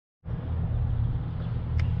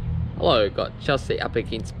Hello, got Chelsea up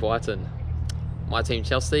against Brighton. My team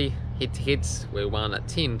Chelsea, head to heads, we won at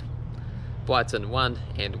 10. Brighton 1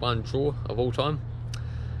 and 1 draw of all time.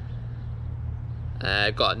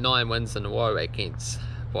 Got 9 wins in a row against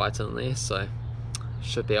Brighton there, so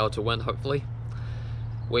should be able to win hopefully.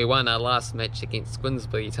 We won our last match against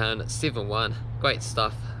Grimsby Town at 7-1. Great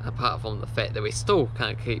stuff, apart from the fact that we still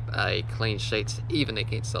can't keep a clean sheet even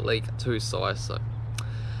against the League 2 side, so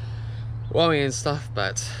worrying stuff,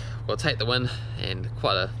 but we'll take the win, and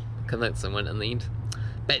quite a convincing win in the end.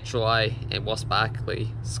 Batshuayi and Ross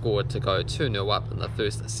Barkley scored to go 2-0 up in the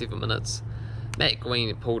first 7 minutes. Matt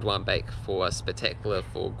Green pulled one back for a spectacular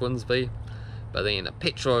for Grimsby, but then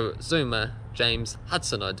Petro, Zuma, James,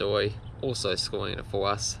 Hudson-Odoi also scoring it for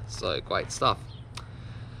us, so great stuff.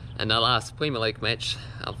 In our last Premier League match,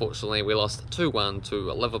 unfortunately we lost 2-1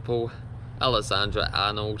 to Liverpool.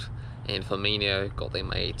 Alexander-Arnold and Firmino got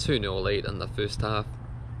them a 2-0 lead in the first half.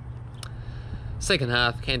 Second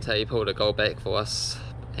half, Kante pulled a goal back for us,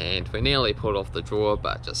 and we nearly pulled off the draw,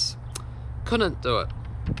 but just couldn't do it.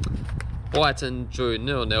 Brighton drew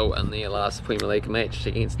 0-0 in their last Premier League match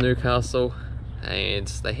against Newcastle, and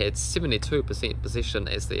they had 72% possession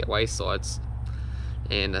as the away sides,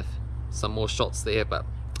 and some more shots there, but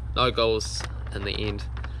no goals in the end.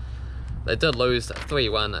 They did lose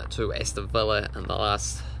 3-1 to Aston Villa in the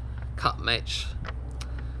last cup match.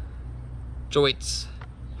 Joyce,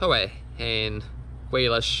 Heaver and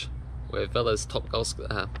Grealish were Villa's top goal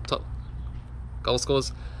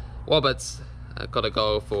scorers. Roberts got a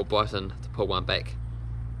goal for Brighton to pull one back.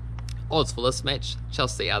 Odds for this match: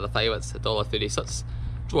 Chelsea are the favourites at $1.36,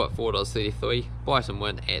 draw at $4.33, Brighton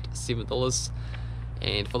win at $7.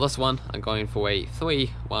 And for this one, I'm going for a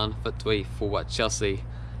 3-1 victory for Chelsea,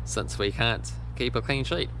 since we can't keep a clean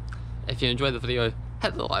sheet. If you enjoyed the video,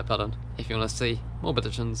 hit the like button. If you want to see more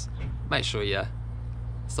predictions, make sure you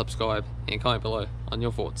subscribe and comment below on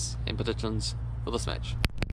your thoughts and predictions for this match.